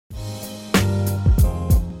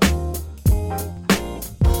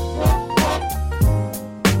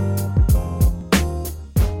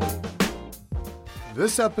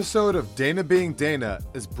This episode of Dana Being Dana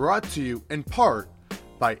is brought to you in part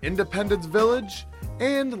by Independence Village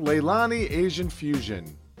and Leilani Asian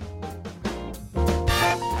Fusion.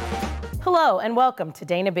 Hello and welcome to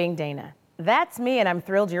Dana Being Dana. That's me and I'm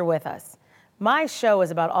thrilled you're with us. My show is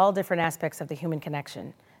about all different aspects of the human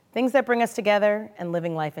connection, things that bring us together and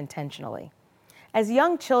living life intentionally. As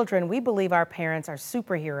young children, we believe our parents are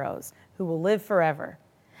superheroes who will live forever.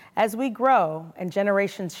 As we grow and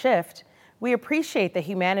generations shift, we appreciate the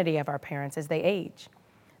humanity of our parents as they age.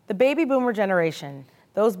 The baby boomer generation,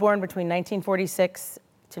 those born between 1946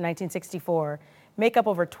 to 1964, make up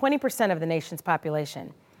over 20% of the nation's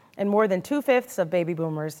population, and more than 2/5 of baby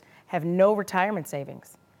boomers have no retirement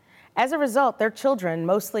savings. As a result, their children,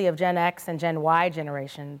 mostly of Gen X and Gen Y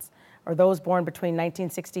generations, or those born between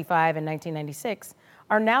 1965 and 1996,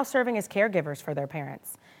 are now serving as caregivers for their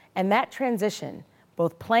parents. And that transition,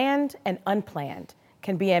 both planned and unplanned,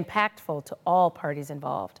 can be impactful to all parties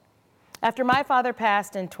involved. After my father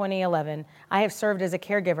passed in 2011, I have served as a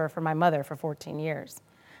caregiver for my mother for 14 years.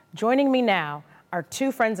 Joining me now are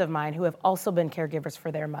two friends of mine who have also been caregivers for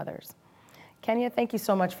their mothers. Kenya, thank you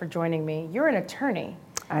so much for joining me. You're an attorney.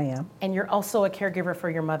 I am. And you're also a caregiver for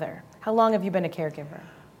your mother. How long have you been a caregiver?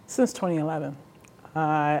 Since 2011.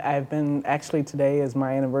 I've been, actually today is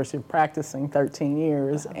my anniversary of practicing, 13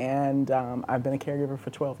 years, wow. And I've been a caregiver for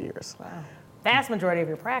 12 years. Wow. Vast majority of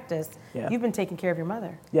your practice, yeah. You've been taking care of your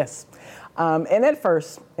mother. Yes. And at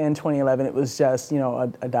first, in 2011, it was just,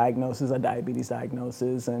 a diagnosis, a diabetes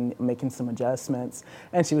diagnosis, and making some adjustments.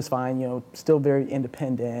 And she was fine, still very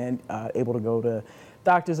independent, able to go to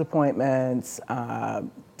doctor's appointments,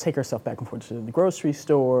 take herself back and forth to the grocery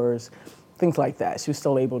stores, things like that. She was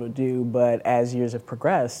still able to do, but as years have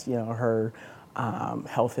progressed, her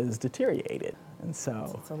health has deteriorated. And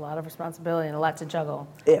so it's a lot of responsibility and a lot to juggle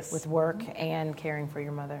yes. with work and caring for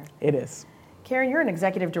your mother. It is. Karen, you're an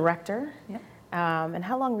executive director. Yep. And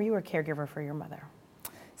how long were you a caregiver for your mother?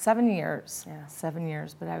 7 years. Yeah. 7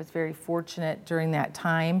 years. But I was very fortunate during that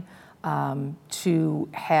time to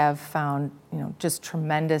have found, just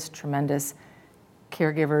tremendous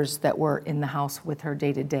caregivers that were in the house with her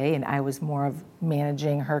day to day, and I was more of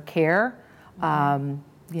managing her care.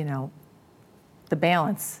 The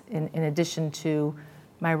balance in addition to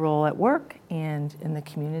my role at work and in the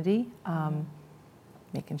community,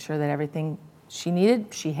 making sure that everything she needed,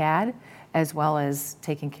 she had, as well as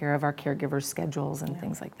taking care of our caregivers' schedules and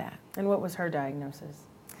things like that. And what was her diagnosis?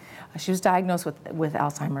 She was diagnosed with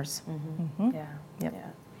Alzheimer's. Mm-hmm. Mm-hmm. Yeah. Yep. Yeah.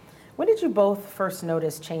 When did you both first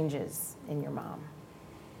notice changes in your mom?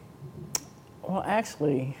 Well,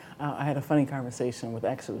 actually, I had a funny conversation with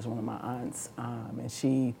it was one of my aunts, and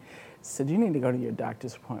she said, "You need to go to your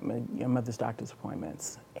doctor's appointment, your mother's doctor's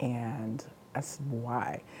appointments." And I said,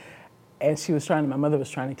 "Why?" And my mother was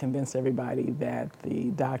trying to convince everybody that the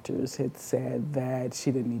doctors had said that she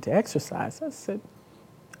didn't need to exercise. I said,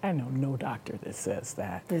 "I know no doctor that says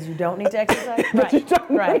that." Because you don't need to exercise? Right. You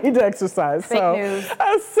don't need to exercise. Fake news.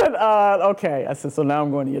 I said, okay. I said, so now I'm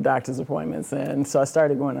going to your doctor's appointments. And so I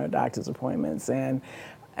started going to her doctor's appointments and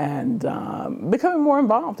becoming more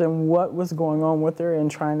involved in what was going on with her and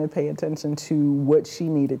trying to pay attention to what she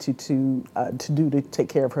needed to do to take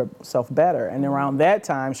care of herself better. And around that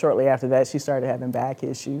time, shortly after that, she started having back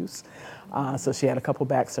issues. So she had a couple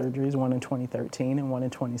back surgeries, one in 2013 and one in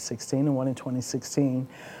 2016, and one in 2016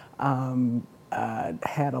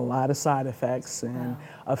 had a lot of side effects and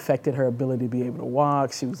affected her ability to be able to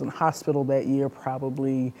walk. She was in the hospital that year,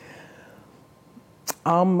 probably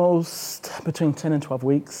almost between 10 and 12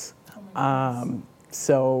 weeks.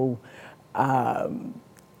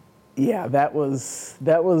 Yeah, that was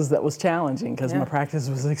challenging because my practice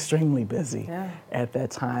was extremely busy at that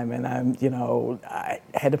time, and I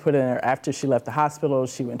had to put in her after she left the hospital.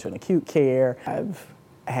 She went to an acute care. I've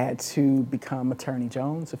had to become Attorney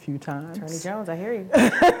Jones a few times. Attorney Jones, I hear you.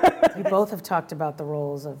 You both have talked about the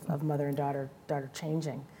roles of mother and daughter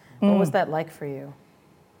changing. What was that like for you?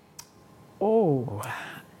 Oh,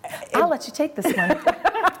 I'll let you take this one.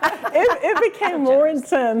 It became more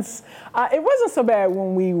intense. It wasn't so bad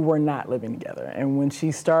when we were not living together, and when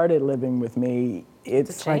she started living with me,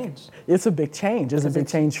 it's a big change. It's a big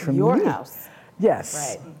change for me. Your house. Yes.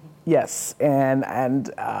 Right. Yes, and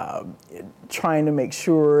trying to make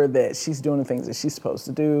sure that she's doing the things that she's supposed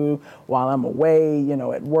to do while I'm away,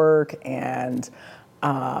 at work, and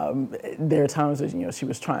there are times that, she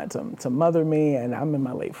was trying to mother me, and I'm in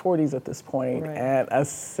my late 40s at this point, and I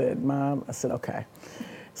said, "Mom," okay.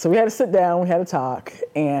 So we had to sit down, we had to talk,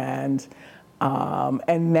 and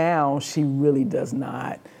now she really does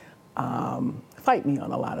not fight me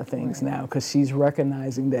on a lot of things now, because she's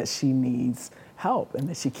recognizing that she needs help and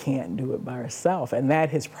that she can't do it by herself. And that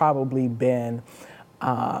has probably been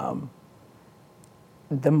the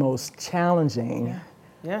most challenging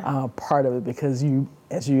part of it, because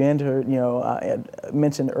as you enter,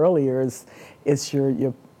 mentioned earlier, it's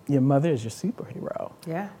your mother is your superhero.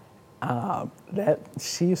 Yeah. That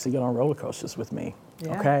she used to get on roller coasters with me.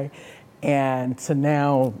 Yeah. Okay, and to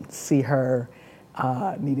now see her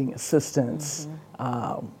needing assistance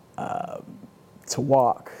to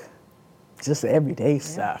walk, just everyday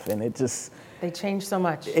stuff, and it just They change so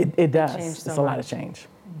much. it does. change It's so a lot much. of change.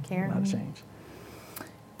 Karen? A lot of change.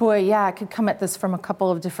 Boy, yeah, I could come at this from a couple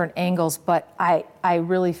of different angles, but I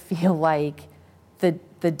really feel like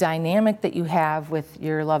the dynamic that you have with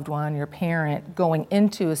your loved one, your parent, going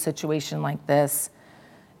into a situation like this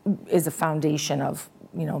is a foundation of,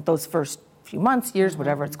 those first few months, years,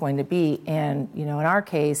 whatever it's going to be. And, in our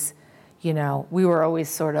case, we were always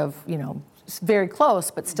sort of, very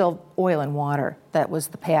close, but still oil and water. That was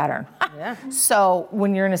the pattern. Yeah. So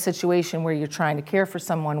when you're in a situation where you're trying to care for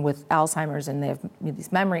someone with Alzheimer's and they have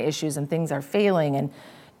these memory issues and things are failing,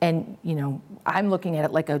 and I'm looking at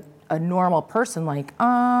it like a normal person, like,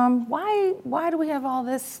 why do we have all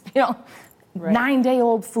this,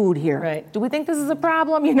 9-day-old food here? Right. Do we think this is a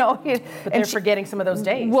problem? But they're forgetting some of those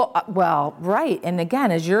days. Well, right. And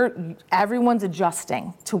again, everyone's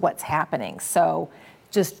adjusting to what's happening. So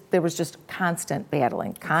there was just constant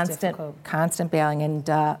battling, constant battling.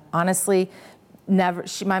 And honestly,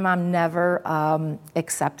 my mom never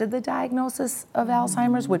accepted the diagnosis of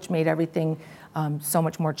Alzheimer's, which made everything so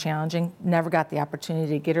much more challenging. Never got the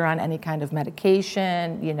opportunity to get her on any kind of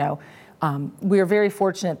medication. We were very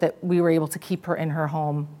fortunate that we were able to keep her in her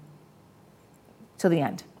home till the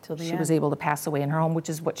end. She was able to pass away in her home, which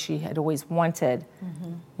is what she had always wanted,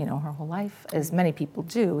 her whole life, as many people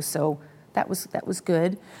do. So that was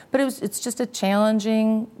good. But it's just a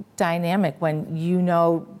challenging dynamic when you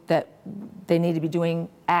know that they need to be doing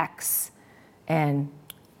X and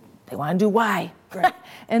they want to do Y. Right.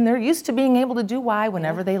 And they're used to being able to do Y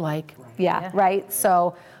whenever they like. Right?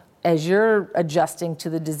 So as you're adjusting to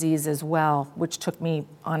the disease as well, which took me,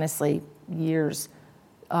 honestly, years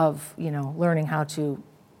of, learning how to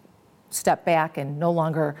step back and no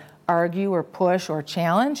longer argue or push or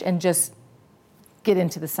challenge and just get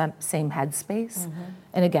into the same headspace.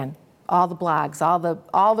 And again, all the blogs,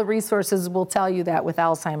 all the resources will tell you that with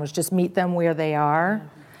Alzheimer's, just meet them where they are.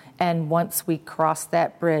 And once we crossed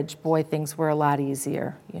that bridge, boy, things were a lot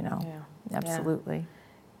easier, Absolutely. Yeah.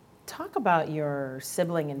 Talk about your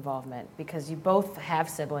sibling involvement, because you both have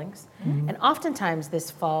siblings, and oftentimes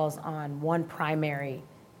this falls on one primary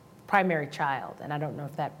child. And I don't know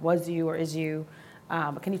if that was you or is you,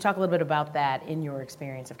 but can you talk a little bit about that in your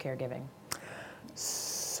experience of caregiving?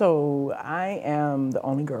 So I am the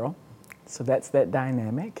only girl, so that's that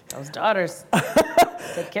dynamic. Those daughters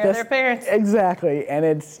take care of their parents. Exactly, and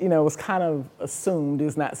it's, it was kind of assumed.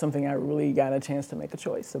 It's not something I really got a chance to make a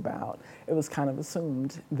choice about. It was kind of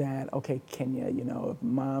assumed that, okay, Kenya, if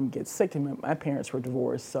mom gets sick, my parents were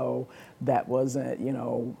divorced, so that wasn't,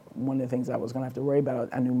 one of the things I was gonna have to worry about.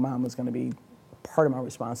 I knew mom was gonna be part of my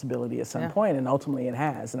responsibility at some point, and ultimately it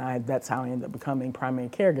has, and that's how I ended up becoming primary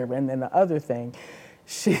caregiver. And then the other thing,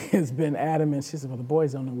 she has been adamant. She said, well, the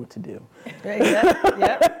boys don't know what to do.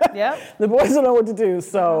 Yep. The boys don't know what to do.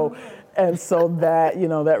 So, and so that,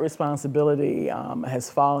 that responsibility has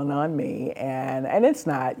fallen on me. And it's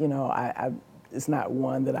not, it's not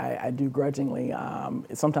one that I do grudgingly.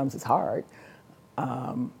 Sometimes it's hard.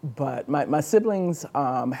 But my siblings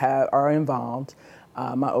are involved.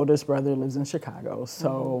 My oldest brother lives in Chicago,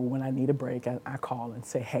 so when I need a break, I call and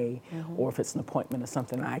say, hey, or if it's an appointment or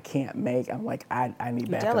something I can't make, I'm like, I need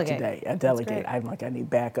backup today. I delegate. I'm like, I need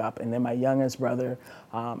backup. And then my youngest brother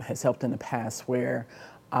has helped in the past where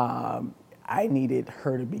I needed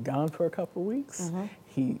her to be gone for a couple of weeks.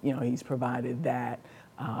 He's provided that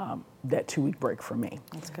 2-week break for me.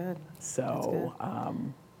 That's good. So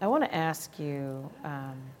I want to ask you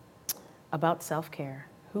about self-care.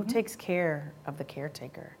 Who takes care of the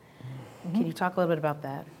caretaker? Can you talk a little bit about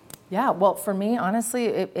that? Yeah, well, for me, honestly,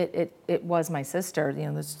 it was my sister.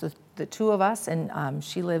 There's the two of us, and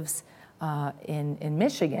she lives in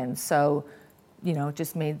Michigan. So, it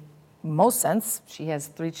just made most sense. She has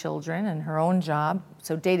 3 children and her own job.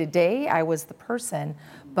 So day to day, I was the person,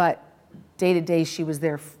 but day to day, she was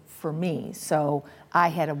there for me. So I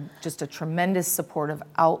had just a tremendous supportive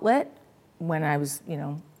outlet when I was,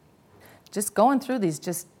 just going through these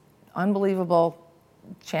just unbelievable,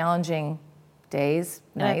 challenging days,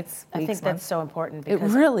 nights, I weeks, think that's months. so important It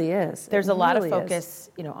because really is. there's It a lot of really is. focus,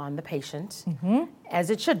 on the patient,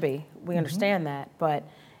 as it should be. We understand that, but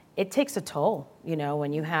it takes a toll,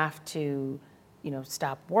 when you have to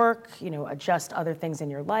stop work, adjust other things in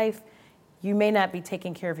your life, you may not be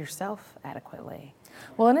taking care of yourself adequately.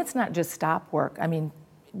 Well, and it's not just stop work. I mean,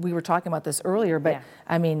 we were talking about this earlier, but Yeah.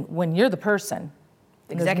 I mean, when you're the person,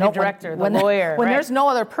 The executive director, the when, lawyer, when right? there's no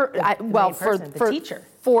other main person, the teacher.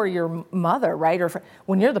 for your mother, right? Or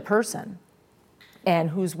when you're the person and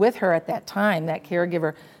who's with her at that time, that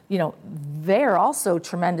caregiver, they're also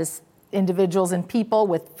tremendous individuals and people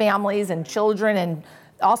with families and children and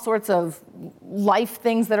all sorts of life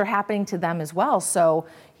things that are happening to them as well. So,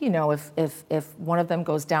 if one of them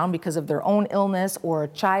goes down because of their own illness or a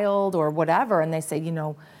child or whatever, and they say,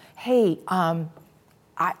 hey,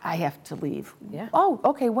 I have to leave. Yeah. Oh,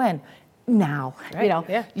 okay, when? Now. Right,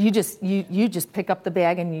 yeah. You just pick up the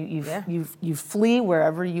bag and you flee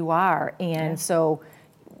wherever you are. And so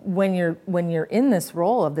when you're in this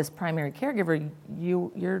role of this primary caregiver,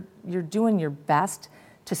 you're doing your best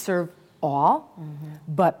to serve all.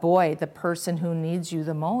 But boy, the person who needs you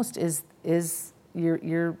the most is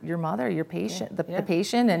your mother, your patient, the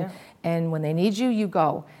patient, and when they need you, you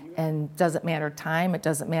go. And doesn't matter time, it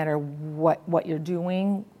doesn't matter what you're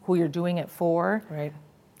doing, who you're doing it for. Right.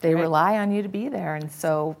 They rely on you to be there, and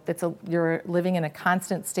so you're living in a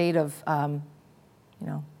constant state of,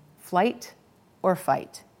 flight or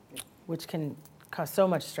fight. Which can cause so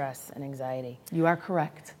much stress and anxiety. You are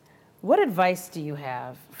correct. What advice do you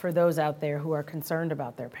have for those out there who are concerned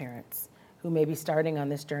about their parents, who may be starting on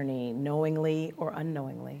this journey knowingly or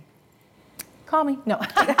unknowingly? Call me. No.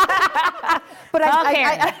 But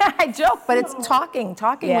I joke, but it's talking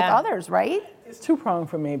with others, right? It's two-pronged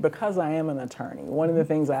for me because I am an attorney. One of the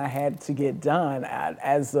things I had to get done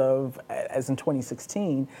as in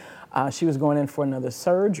 2016, she was going in for another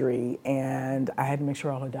surgery, and I had to make sure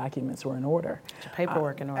all her documents were in order. Your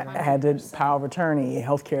paperwork in order. I had the power of attorney,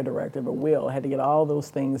 healthcare directive, a will. I had to get all those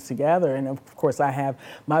things together, and of course I have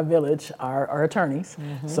my village are attorneys,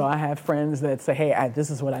 so I have friends that say, hey, this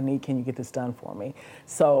is what I need, can you get this done for me?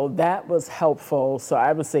 So that was helpful. So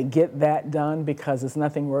I would say get that done because it's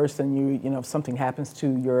nothing worse than if something happens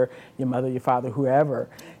to your mother, your father, whoever,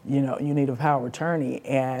 you need a power of attorney,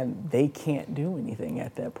 and they can't do anything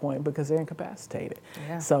at that point because they're incapacitated.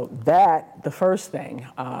 Yeah. So that, the first thing.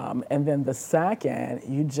 And then the second,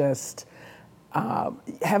 you just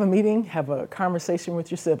have a meeting, have a conversation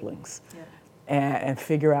with your siblings. Yeah. And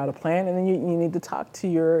figure out a plan. And then you need to talk to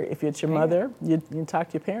if it's your mother, you talk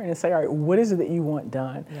to your parent and say, all right, what is it that you want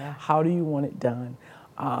done? Yeah. How do you want it done?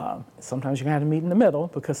 Sometimes you're gonna have to meet in the middle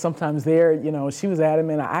because sometimes she was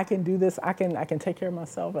adamant, I can do this, I can take care of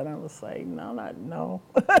myself, and I was like, not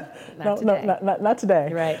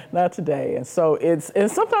today, right? Not today. And so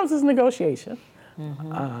sometimes it's negotiation,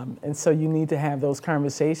 and so you need to have those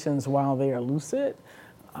conversations while they are lucid,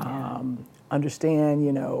 understand,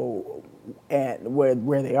 and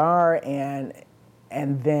where they are, and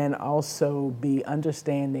then also be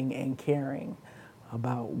understanding and caring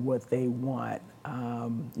about what they want.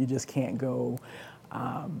 You just can't go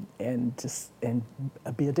and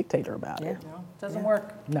be a dictator about it. No, doesn't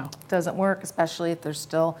work. No. Doesn't work, especially if they're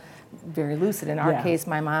still very lucid. In our case,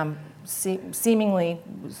 my mom seemingly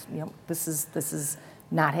was, this is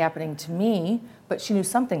not happening to me, but she knew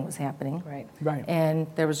something was happening. Right. And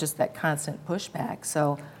there was just that constant pushback.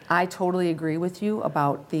 So I totally agree with you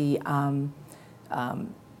about the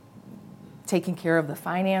taking care of the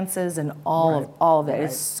finances and all of it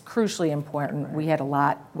is crucially important. Right. We had a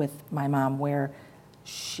lot with my mom where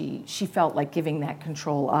she felt like giving that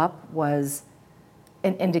control up was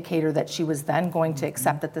an indicator that she was then going to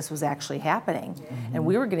accept that this was actually happening. Mm-hmm. And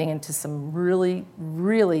we were getting into some really,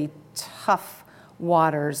 really tough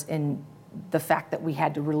waters in the fact that we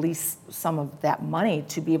had to release some of that money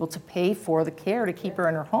to be able to pay for the care to keep her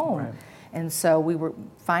in her home. Right. And so we were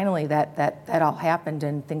finally that all happened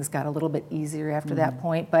and things got a little bit easier after that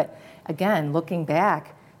point. But again, looking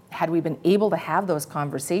back, had we been able to have those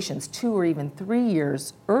conversations 2 or even 3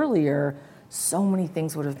 years earlier, so many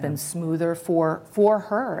things would have been smoother for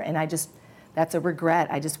her. And that's a regret.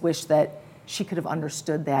 I just wish that she could have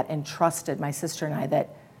understood that and trusted my sister and I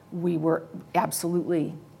that we were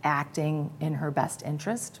absolutely acting in her best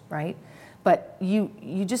interest, right? But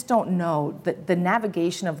you just don't know. The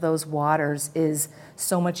navigation of those waters is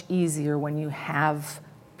so much easier when you have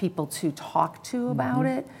people to talk to about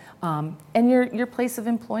it. And your place of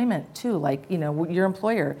employment too, like, your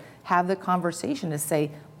employer, have the conversation to say,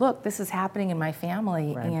 look, this is happening in my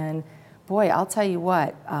family. Right. And boy, I'll tell you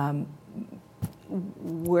what,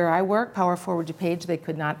 where I work, Power Forward DuPage, they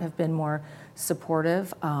could not have been more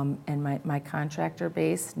supportive. And my contractor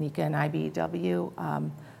base, NECA and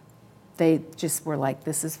IBEW, they just were like,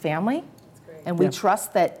 this is family, and we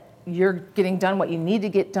trust that you're getting done what you need to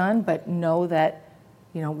get done, but know that,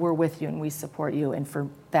 we're with you and we support you. And for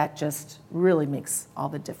that just really makes all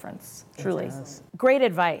the difference, truly. Great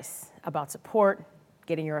advice about support,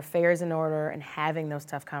 getting your affairs in order, and having those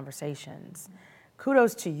tough conversations.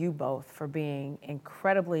 Kudos to you both for being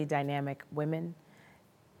incredibly dynamic women,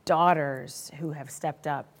 daughters who have stepped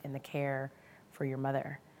up in the care for your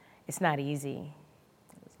mother. It's not easy,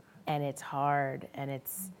 and it's hard, and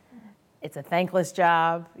it's a thankless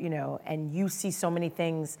job, and you see so many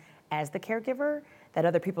things as the caregiver that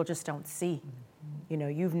other people just don't see.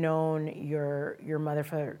 You've known your mother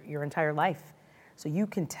for your entire life, so you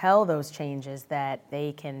can tell those changes that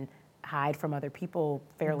they can hide from other people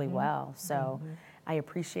fairly well. So I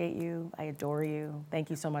appreciate you. I adore you. Thank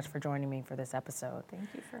you so much for joining me for this episode. Thank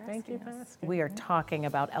you for asking us. We are talking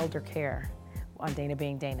about elder care on Dana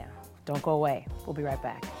Being Dana. Don't go away. We'll be right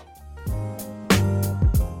back.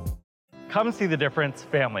 Come see the difference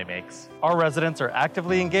family makes. Our residents are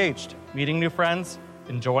actively engaged, meeting new friends,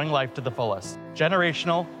 enjoying life to the fullest.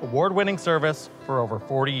 Generational, award-winning service for over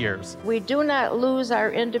 40 years. We do not lose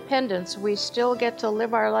our independence. We still get to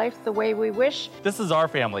live our life the way we wish. This is our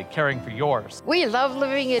family caring for yours. We love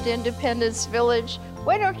living at Independence Village.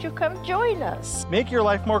 Why don't you come join us? Make your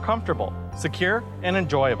life more comfortable, secure, and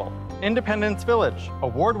enjoyable. Independence Village,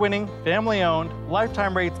 award-winning, family-owned,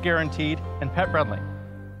 lifetime rates guaranteed, and pet-friendly.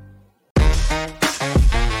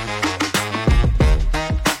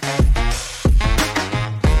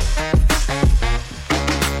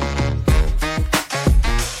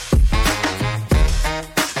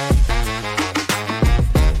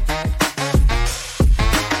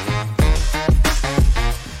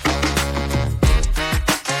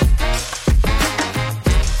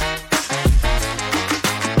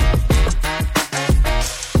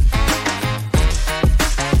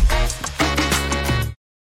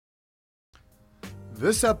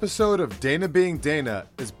 This episode of Dana Being Dana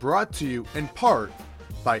is brought to you in part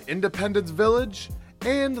by Independence Village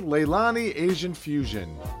and Leilani Asian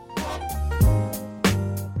Fusion.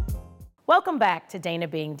 Welcome back to Dana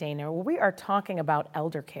Being Dana, where we are talking about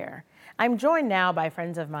elder care. I'm joined now by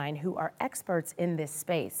friends of mine who are experts in this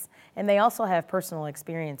space, and they also have personal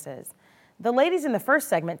experiences. The ladies in the first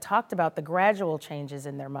segment talked about the gradual changes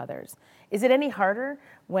in their mothers. Is it any harder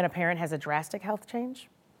when a parent has a drastic health change?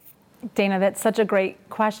 Dana, that's such a great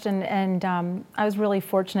question, and I was really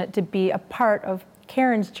fortunate to be a part of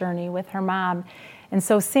Karen's journey with her mom. And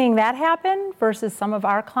so seeing that happen versus some of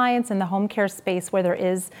our clients in the home care space where there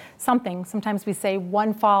is something, sometimes we say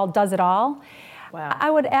one fall does it all. Wow. I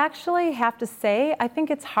would actually have to say, I think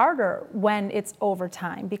it's harder when it's over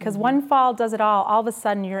time because one fall does it all of a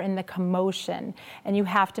sudden you're in the commotion and you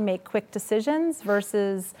have to make quick decisions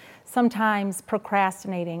versus sometimes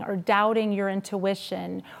procrastinating or doubting your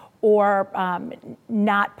intuition or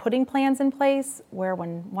not putting plans in place where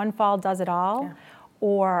when one fall does it all,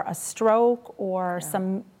 or a stroke or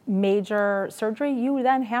some major surgery, you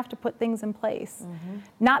then have to put things in place.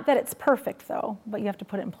 Not that it's perfect though, but you have to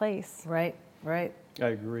put it in place. Right. I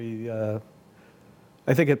agree. I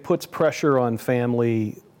think it puts pressure on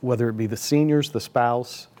family, whether it be the seniors, the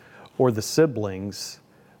spouse, or the siblings.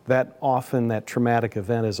 That traumatic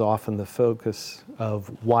event is often the focus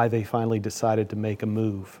of why they finally decided to make a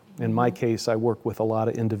move. In my case, I work with a lot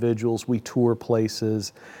of individuals. We tour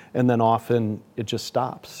places, and then often it just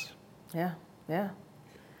stops. Yeah.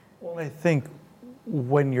 Well, I think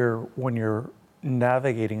when you're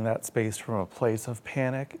navigating that space from a place of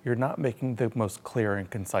panic, you're not making the most clear and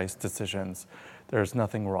concise decisions. There's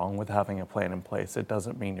nothing wrong with having a plan in place. It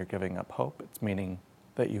doesn't mean you're giving up hope. It's meaning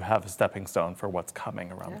that you have a stepping stone for what's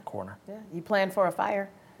coming around the corner. Yeah, you plan for a fire,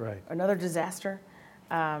 Right. another disaster.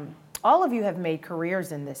 All of you have made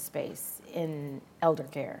careers in this space, in elder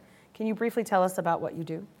care. Can you briefly tell us about what you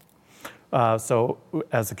do? So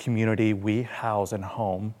as a community, we house and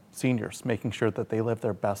home seniors, making sure that they live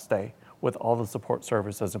their best day with all the support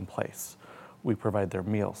services in place. We provide their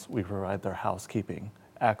meals, we provide their housekeeping,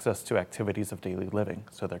 access to activities of daily living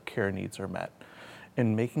so their care needs are met,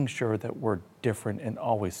 and making sure that we're different and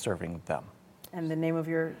always serving them. And the name of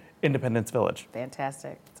your... Independence Village.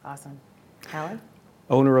 Fantastic. It's awesome. Alan?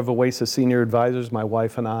 Owner of Oasis Senior Advisors, my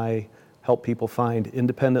wife and I help people find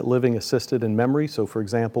independent living assisted in memory. So for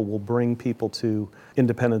example, we'll bring people to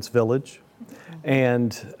Independence Village.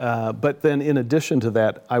 And, but then in addition to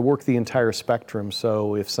that, I work the entire spectrum.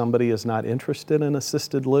 So if somebody is not interested in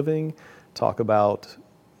assisted living, talk about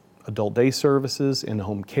adult day services,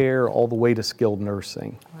 in-home care, all the way to skilled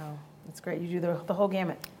nursing. Wow, that's great. You do the whole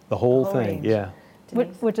gamut. The whole thing, range.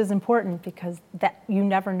 Which is important because that you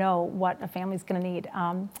never know what a family's going to need.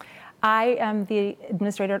 I am the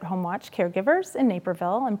administrator at Home Watch Caregivers in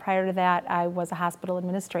Naperville, and prior to that, I was a hospital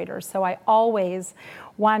administrator. So I always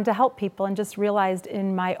wanted to help people, and just realized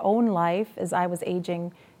in my own life as I was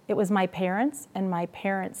aging, it was my parents and my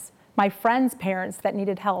friends' parents that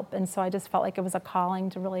needed help. And so I just felt like it was a calling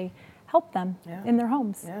to really help them in their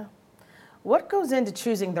homes. Yeah. What goes into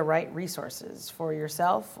choosing the right resources for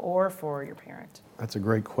yourself or for your parent? That's a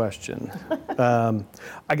great question.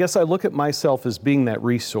 I guess I look at myself as being that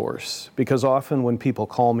resource, because often when people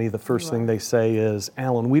call me, the first thing they say is,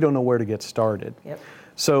 Alan, we don't know where to get started. Yep.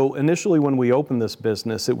 So initially when we opened this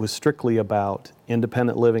business, it was strictly about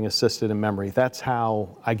independent living, assisted in memory. That's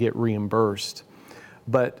how I get reimbursed.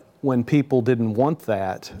 But when people didn't want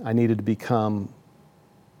that, I needed to become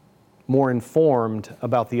more informed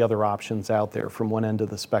about the other options out there from one end of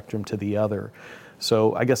the spectrum to the other.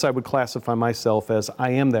 So I guess I would classify myself as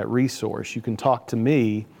I am that resource. You can talk to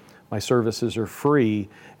me, my services are free,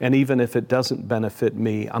 and even if it doesn't benefit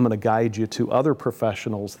me, I'm going to guide you to other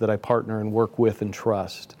professionals that I partner and work with and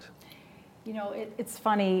trust. You know, it's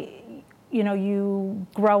funny, you know, you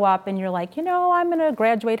grow up and you're like, you know, I'm going to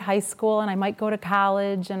graduate high school and I might go to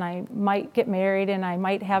college and I might get married and I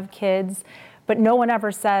might have kids. But no one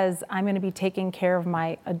ever says, I'm going to be taking care of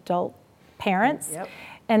my adult parents. Yep.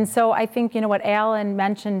 And so I think, you know, what Alan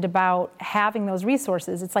mentioned about having those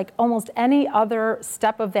resources, it's like almost any other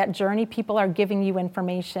step of that journey, people are giving you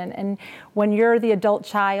information. And when you're the adult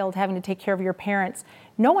child having to take care of your parents,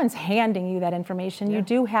 no one's handing you that information. You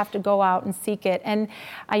do have to go out and seek it. And,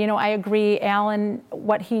 you know, I agree, Alan,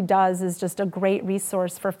 what he does is just a great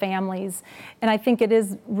resource for families. And I think it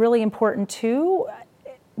is really important, too,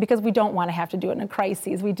 because we don't want to have to do it in a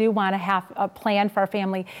crisis. We do want to have a plan for our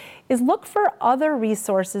family, is look for other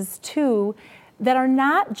resources too that are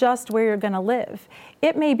not just where you're going to live.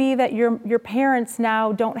 It may be that your parents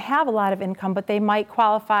now don't have a lot of income, but they might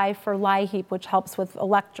qualify for LIHEAP, which helps with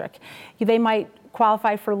electric. They might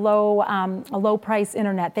qualify for a low price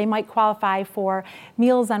internet. They might qualify for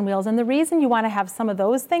Meals on Wheels. And the reason you want to have some of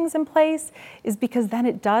those things in place is because then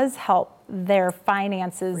it does help their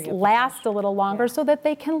finances last a little longer so that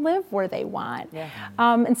they can live where they want.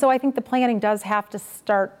 And so I think the planning does have to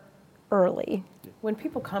start early. When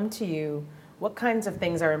people come to you, what kinds of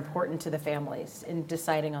things are important to the families in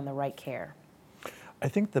deciding on the right care? I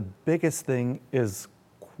think the biggest thing is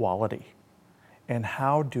quality. And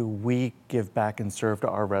how do we give back and serve to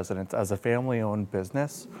our residents? As a family-owned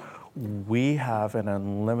business, we have an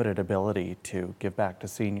unlimited ability to give back to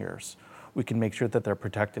seniors. We can make sure that they're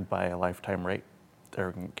protected by a lifetime rate.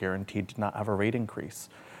 They're guaranteed to not have a rate increase.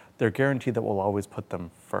 They're guaranteed that we'll always put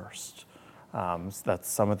them first. So that's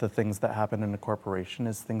some of the things that happen in a corporation,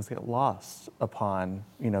 is things get lost upon,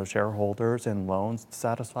 you know, shareholders and loans to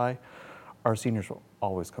satisfy. Our seniors will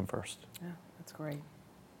always come first. Yeah, that's great.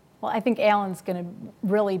 Well, I think Alan's going to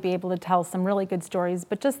really be able to tell some really good stories,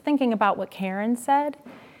 but just thinking about what Karen said,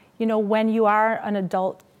 you know, when you are an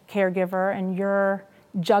adult caregiver and you're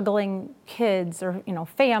juggling kids or, you know,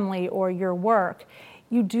 family or your work,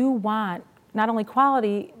 you do want not only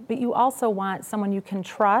quality, but you also want someone you can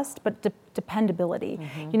trust, but dependability.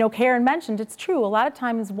 You know, Karen mentioned, it's true, a lot of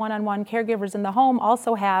times one-on-one caregivers in the home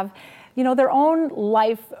also have, you know, their own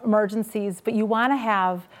life emergencies, but you want to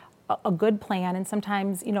have a good plan, and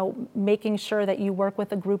sometimes, you know, making sure that you work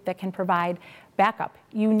with a group that can provide backup.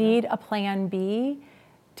 You need a plan B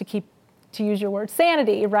to keep, to use your word,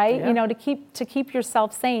 sanity, right? You know, to keep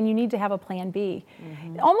yourself sane, you need to have a plan B.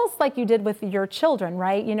 Almost like you did with your children,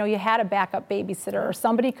 right? You know, you had a backup babysitter, or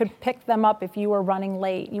somebody could pick them up if you were running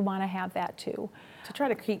late. You want to have that too. To try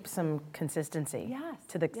to keep some consistency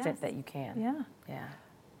to the extent that you can. Yeah.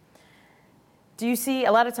 Do you see,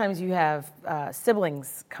 a lot of times you have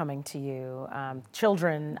siblings coming to you,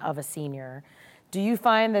 children of a senior. Do you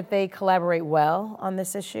find that they collaborate well on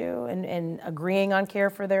this issue and agreeing on care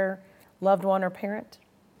for their loved one or parent?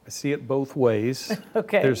 I see it both ways.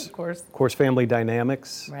 Okay, There's, of course. Of course, family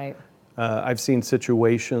dynamics. Right. I've seen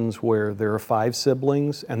situations where there are 5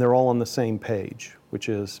 siblings and they're all on the same page, which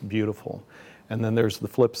is beautiful. And then there's the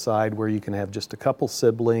flip side where you can have just a couple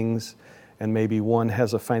siblings and maybe one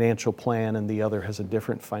has a financial plan and the other has a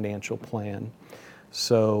different financial plan.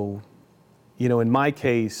 So, you know, in my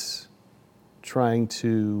case, trying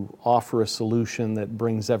to offer a solution that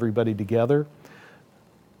brings everybody together,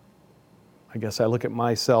 I guess I look at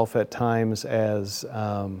myself at times as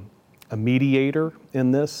a mediator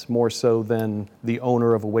in this, more so than the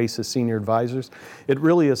owner of Oasis Senior Advisors. It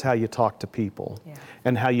really is how you talk to people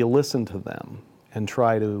and how you listen to them and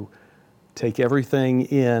try to take everything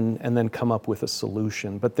in and then come up with a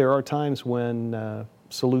solution. But there are times when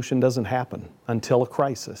solution doesn't happen until a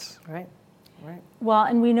crisis. Right, right. Well,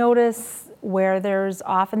 and we notice where there's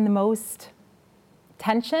often the most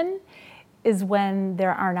tension is when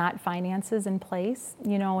there are not finances in place,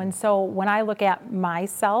 and so when I look at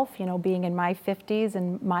myself, being in my 50s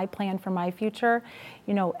and my plan for my future,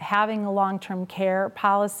 having a long-term care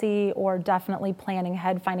policy or definitely planning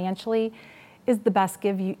ahead financially is the best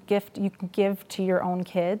gift you can give to your own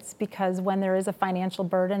kids, because when there is a financial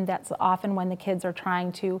burden, that's often when the kids are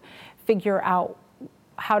trying to figure out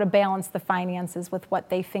how to balance the finances with what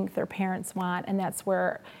they think their parents want, and that's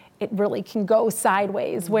where it really can go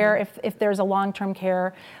sideways, where if there's a long-term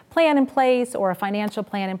care plan in place or a financial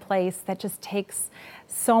plan in place, that just takes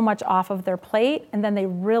so much off of their plate, and then they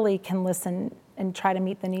really can listen and try to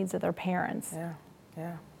meet the needs of their parents.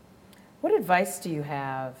 Yeah. What advice do you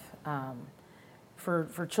have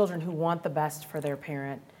for children who want the best for their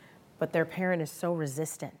parent, but their parent is so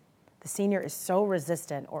resistant? The senior is so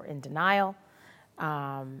resistant or in denial,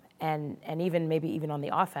 and even maybe even on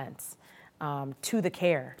the offense to the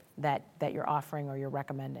care that you're offering or you're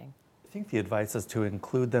recommending. I think the advice is to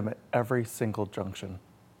include them at every single junction.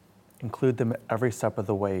 Include them at every step of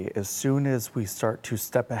the way. As soon as we start to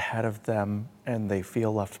step ahead of them and they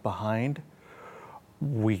feel left behind,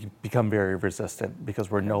 we become very resistant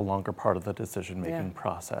because we're no longer part of the decision-making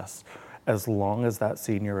process. As long as that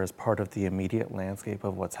senior is part of the immediate landscape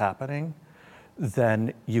of what's happening,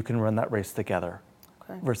 then you can run that race together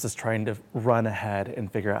versus trying to run ahead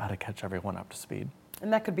and figure out how to catch everyone up to speed.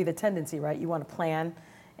 And that could be the tendency, right? You want to plan,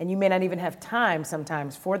 and you may not even have time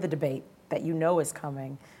sometimes for the debate that is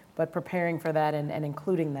coming, but preparing for that and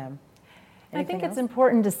including them. I think it's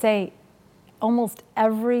important to say almost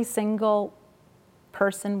every single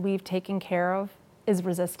person we've taken care of is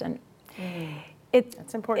resistant.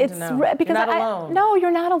 It's important to know. Because you're not alone. No,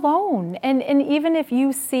 you're not alone. And even if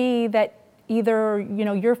you see that either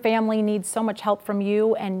your family needs so much help from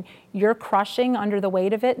you and you're crushing under the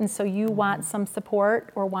weight of it, and so you want some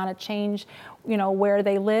support or want to change where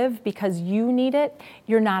they live because you need it,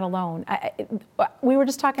 you're not alone. We were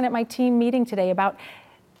just talking at my team meeting today about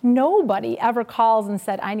nobody ever calls and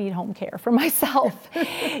said, I need home care for myself.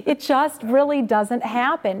 It just really doesn't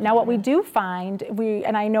happen. Now, what we do find,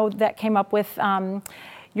 and I know that came up with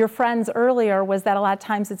your friends earlier, was that a lot of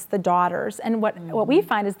times it's the daughters. And what we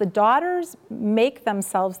find is the daughters make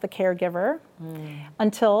themselves the caregiver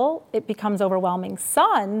until it becomes overwhelming.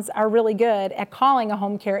 Sons are really good at calling a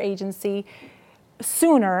home care agency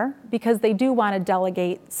sooner because they do want to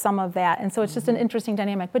delegate some of that. And so it's just an interesting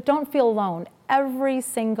dynamic. But don't feel alone. Every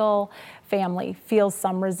single family feels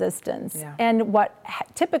some resistance. Yeah. And what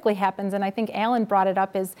typically happens, and I think Alan brought it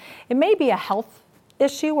up, is it may be a health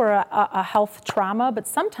issue or a health trauma, but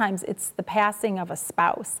sometimes it's the passing of a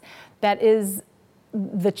spouse that is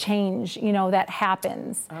the change, that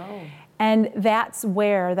happens. Oh. And that's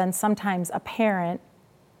where then sometimes a parent,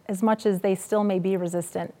 as much as they still may be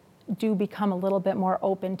resistant, do become a little bit more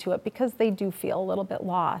open to it because they do feel a little bit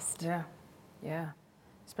lost. Yeah.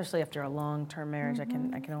 Especially after a long-term marriage, I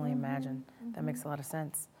can only imagine. That makes a lot of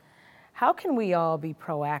sense. How can we all be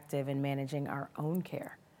proactive in managing our own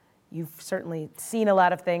care? You've certainly seen a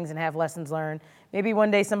lot of things and have lessons learned. Maybe one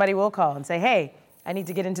day somebody will call and say, hey, I need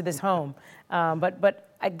to get into this home.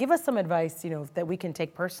 But give us some advice, that we can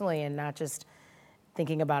take personally and not just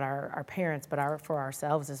thinking about our parents, but for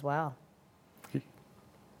ourselves as well.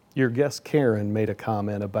 Your guest Karen made a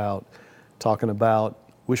comment about talking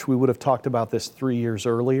about, wish we would have talked about this 3 years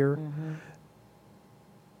earlier.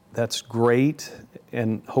 That's great,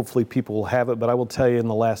 and hopefully people will have it, but I will tell you in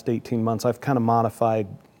the last 18 months, I've kind of modified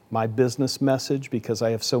my business message because I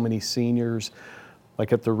have so many seniors,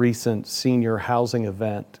 like at the recent senior housing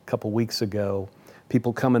event a couple weeks ago,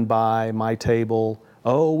 people coming by my table,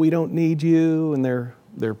 oh, we don't need you, and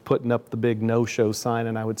they're putting up the big no-show sign,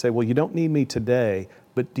 and I would say, well, you don't need me today,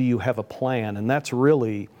 but do you have a plan? And that's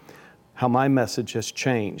really how my message has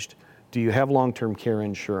changed. Do you have long-term care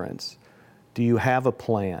insurance? Do you have a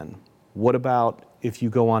plan? What about if you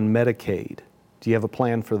go on Medicaid? Do you have a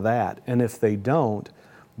plan for that? And if they don't,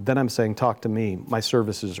 then I'm saying, talk to me. My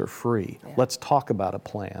services are free. Yeah. Let's talk about a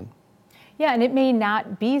plan. Yeah, and it may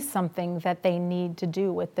not be something that they need to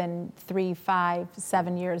do within 3, 5,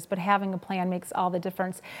 7 years, but having a plan makes all the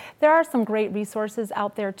difference. There are some great resources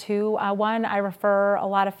out there too. One I refer a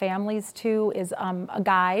lot of families to is a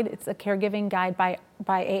guide. It's a caregiving guide by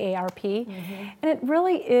AARP. And it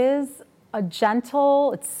really is a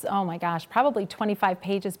gentle, probably 25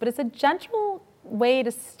 pages, but it's a gentle way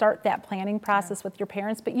to start that planning process with your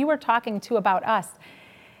parents. But you were talking too about us.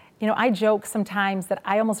 I joke sometimes that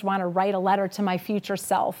I almost want to write a letter to my future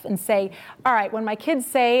self and say, all right, when my kids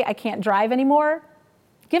say I can't drive anymore,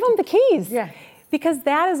 give them the keys. Yeah. Because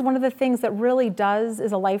that is one of the things that really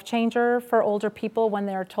is a life changer for older people when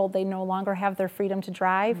they're told they no longer have their freedom to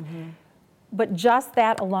drive. But just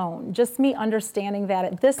that alone, just me understanding that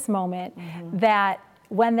at this moment, that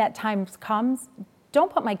when that time comes,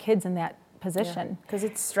 don't put my kids in that position. Because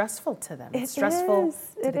it's stressful to them. It's It stressful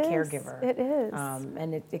is. to It the is. caregiver. It is.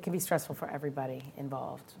 And it can be stressful for everybody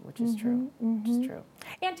involved, which is true. Which is true.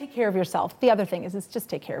 And take care of yourself. The other thing is just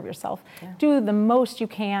take care of yourself. Do the most you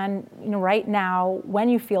can, right now, when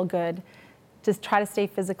you feel good, just try to stay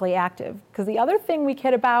physically active. Because the other thing we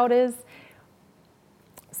kid about is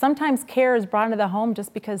sometimes care is brought into the home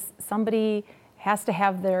just because somebody has to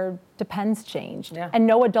have their Depends changed. And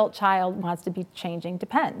no adult child wants to be changing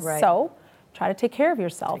Depends. Right. So try to take care of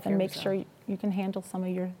yourself Take care and of make yourself. sure you can handle some of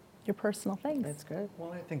your personal things. That's good.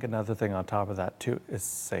 Well, I think another thing on top of that too is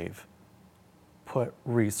save. Put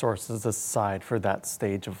resources aside for that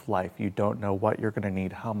stage of life. You don't know what you're going to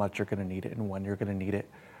need, how much you're going to need it, and when you're going to need it.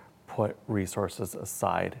 Put resources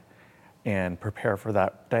aside and prepare for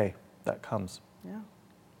that day that comes. Yeah,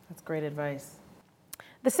 that's great advice.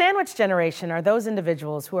 The sandwich generation are those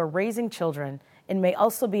individuals who are raising children and may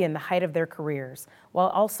also be in the height of their careers while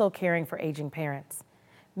also caring for aging parents.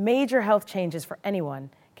 Major health changes for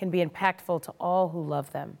anyone can be impactful to all who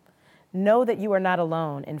love them. Know that you are not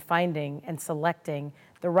alone in finding and selecting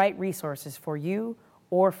the right resources for you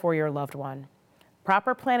or for your loved one.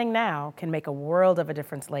 Proper planning now can make a world of a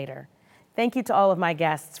difference later. Thank you to all of my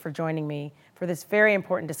guests for joining me for this very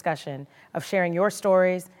important discussion of sharing your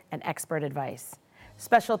stories and expert advice.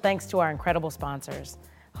 Special thanks to our incredible sponsors.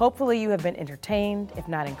 Hopefully you have been entertained, if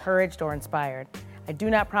not encouraged or inspired. I do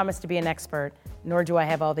not promise to be an expert, nor do I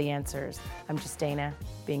have all the answers. I'm just Dana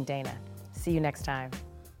being Dana. See you next time.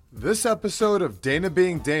 This episode of Dana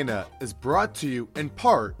Being Dana is brought to you in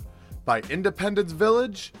part by Independence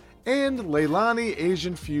Village and Leilani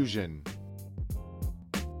Asian Fusion.